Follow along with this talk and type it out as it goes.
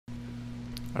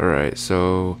Alright,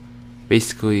 so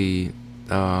basically,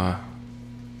 the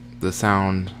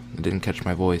sound didn't catch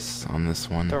my voice on this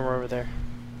one. Throw him over there.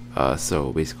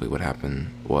 So basically what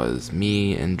happened was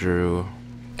me and Drew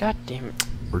God damn it.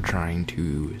 were trying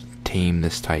to tame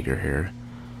this tiger here.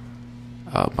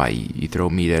 By you throw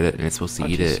meat at it and it's supposed to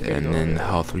eat it, and then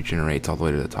health regenerates all the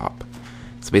way to the top.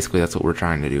 So basically that's what we're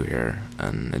trying to do here,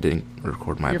 and it didn't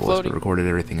record my voice, but recorded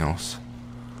everything else.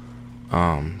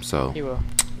 So He will.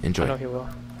 enjoy. I know he will.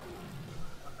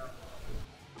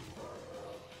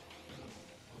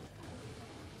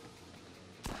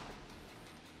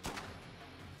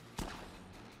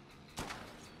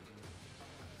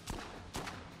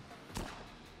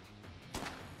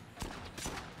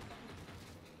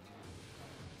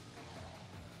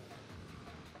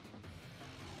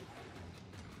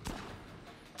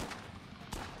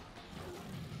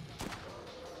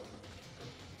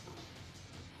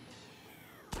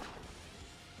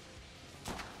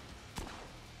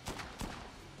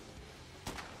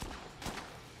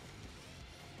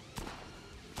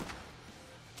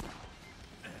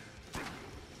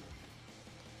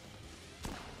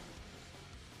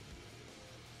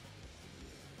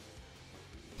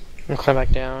 I'm gonna climb back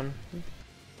down.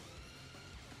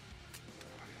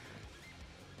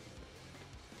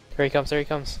 There he comes, there he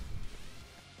comes.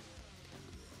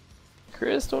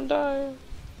 Chris, don't die.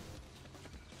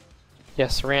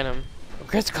 Yes, ran him.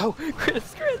 Chris, go!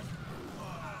 Chris!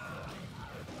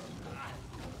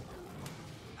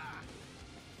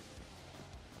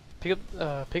 Pick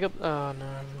up, no.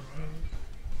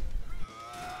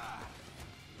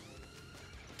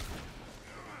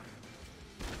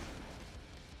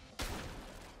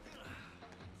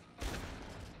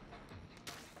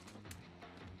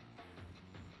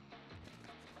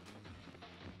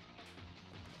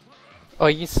 Oh,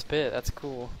 you spit, that's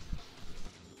cool.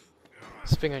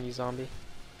 Spitting on you, zombie.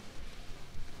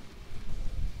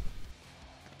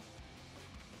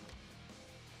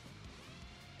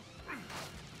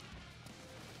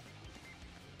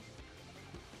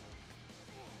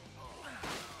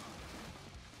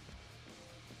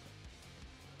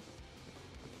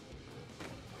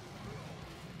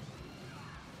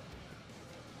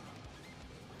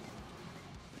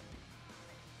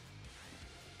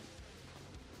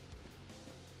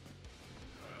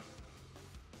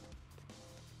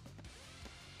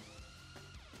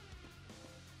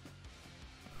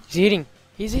 He's eating!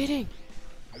 He's eating!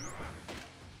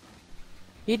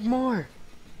 Eat more!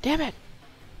 Damn it!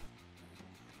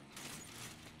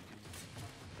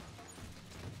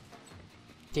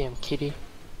 Damn kitty.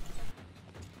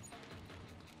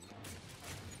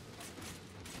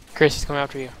 Chris, he's coming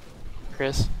after you.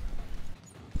 Chris.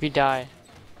 If you die.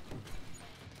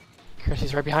 Chris,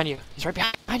 he's right behind you. He's right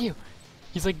behind you!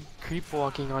 He's like creep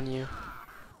walking on you.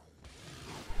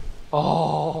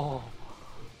 Oh!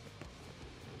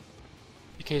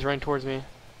 Okay, he's running towards me.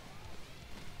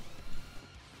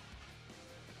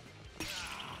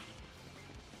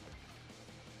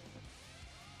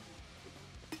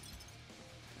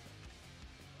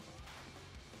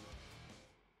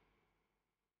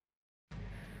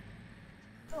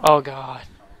 Oh god.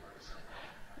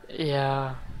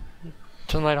 Yeah.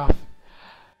 Turn the light off.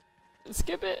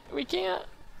 Skip it. We can't.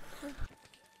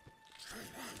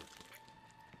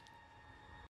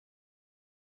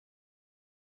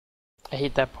 I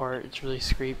hate that part. It's really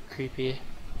creepy.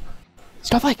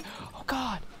 Stop like. Oh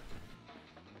god.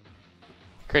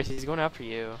 Chris, he's going after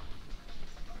you.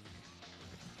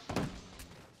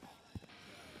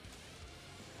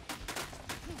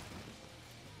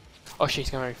 Oh shit, he's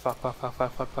going. Fuck.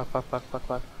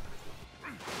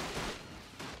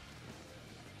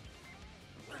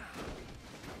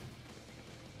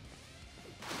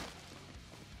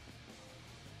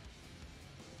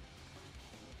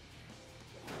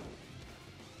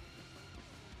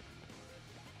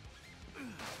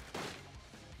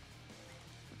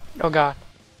 Oh god.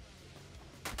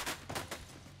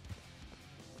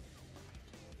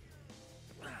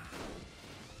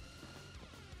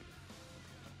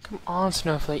 Come on,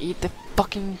 Snowflake, eat the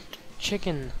fucking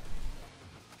chicken.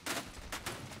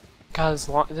 God,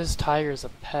 this tiger is a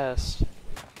pest.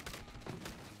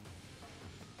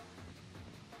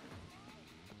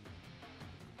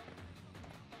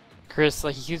 Chris,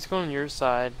 like, he keeps going on your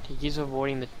side. He keeps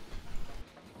avoiding the...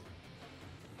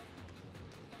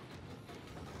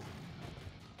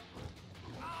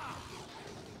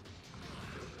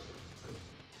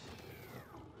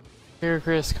 Here,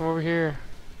 Chris, come over here.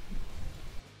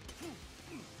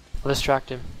 I'll distract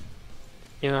him.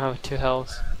 You don't have 2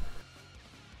 healths.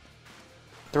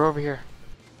 They're over here.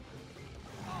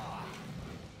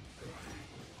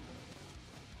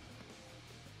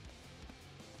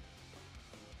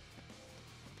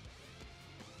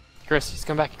 Chris, he's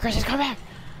coming back. Chris, he's coming back!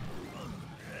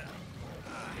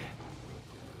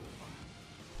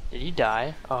 Did he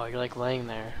die? Oh, you're like laying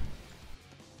there.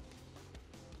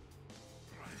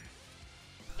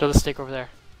 Throw the stick over there.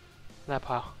 In that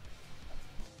pile.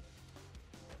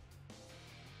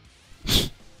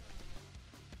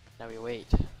 Now we wait.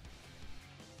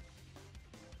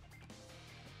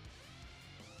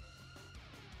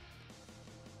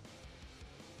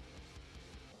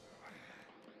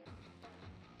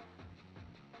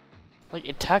 Like,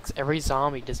 it attacks every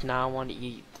zombie does not want to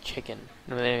eat the chicken.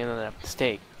 No, the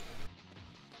steak.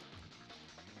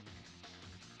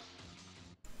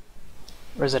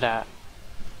 Where's it at?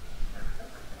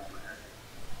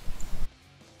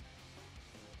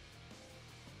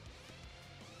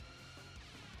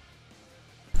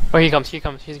 Oh, he comes, he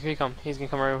comes, he's gonna come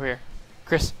right over here.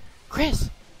 Chris! Chris!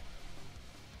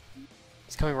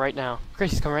 He's coming right now.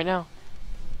 Chris, he's coming right now.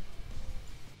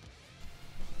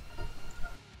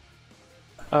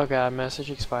 Oh god,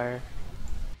 message expired.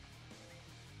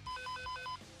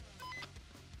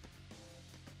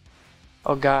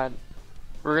 Oh god.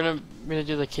 We're gonna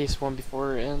do the case 1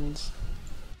 before it ends.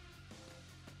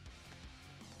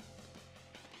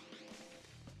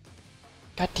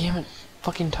 God damn it,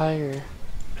 fucking tiger.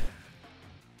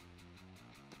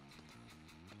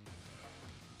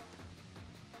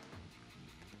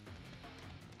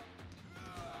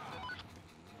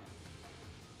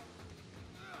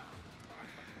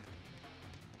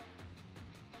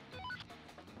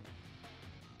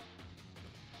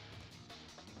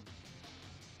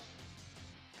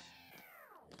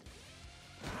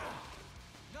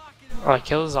 Oh,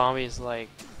 kill the zombies like.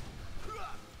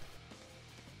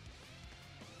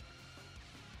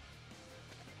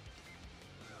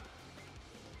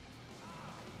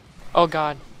 Oh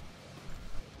god.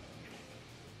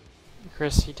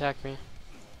 Chris, he attacked me.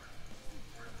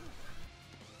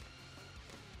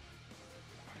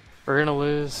 We're gonna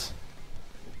lose.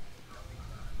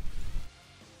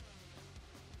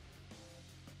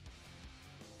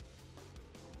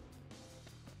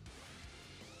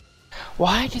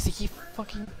 Why does he keep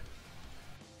fucking...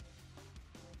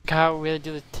 God, we gotta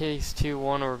do the takes 2-1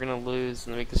 or we're gonna lose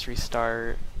and make this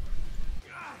restart.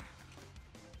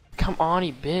 Come on,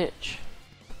 you bitch.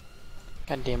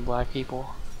 Goddamn black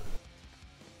people.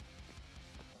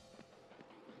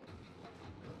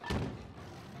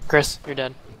 Chris, you're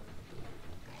dead.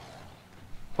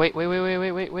 Wait.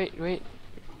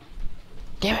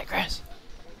 Damn it, Chris.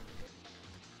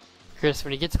 Chris,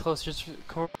 when he gets close, just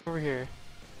come over here.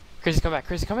 Chris, he's coming back.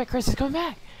 Chris, he's coming back. Chris, he's coming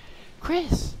back.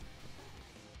 Chris.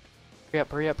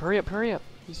 Hurry up.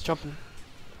 He's jumping.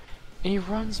 And he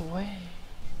runs away.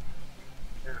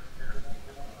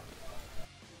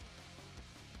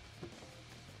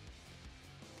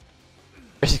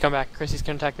 Chris, he's coming back. Chris, he's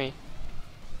gonna attack me.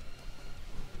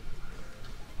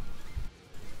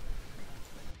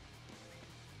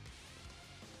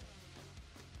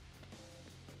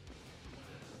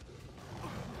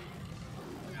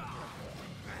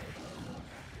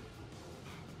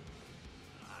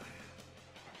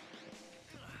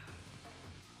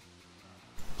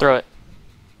 Throw it.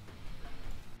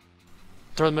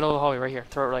 Throw it in the middle of the hallway, right here.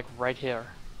 Throw it like right here.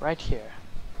 Right here.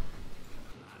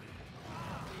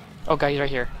 Oh god, he's right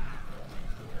here.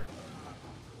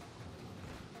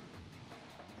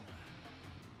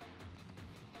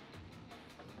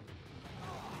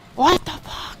 What the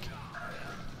fuck?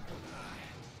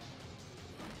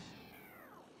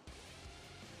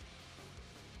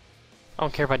 I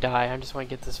don't care if I die, I just want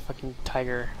to get this fucking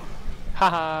tiger.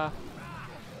 Haha.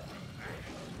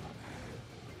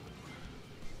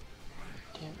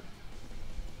 Damn.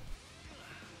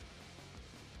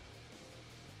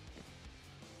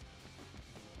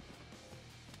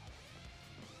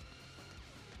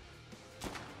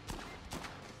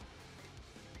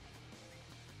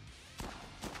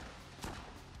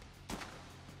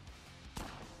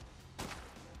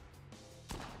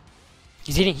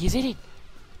 He's eating!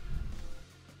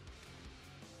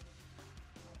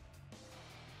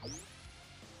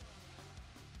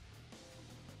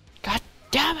 God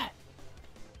damn it!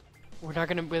 We're not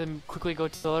gonna let him quickly go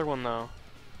to the other one though.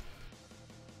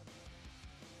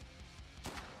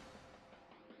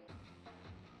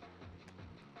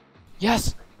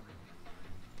 Yes!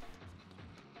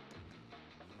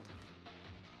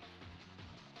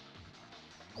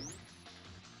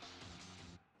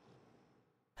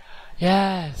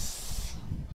 Yes!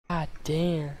 God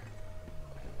damn.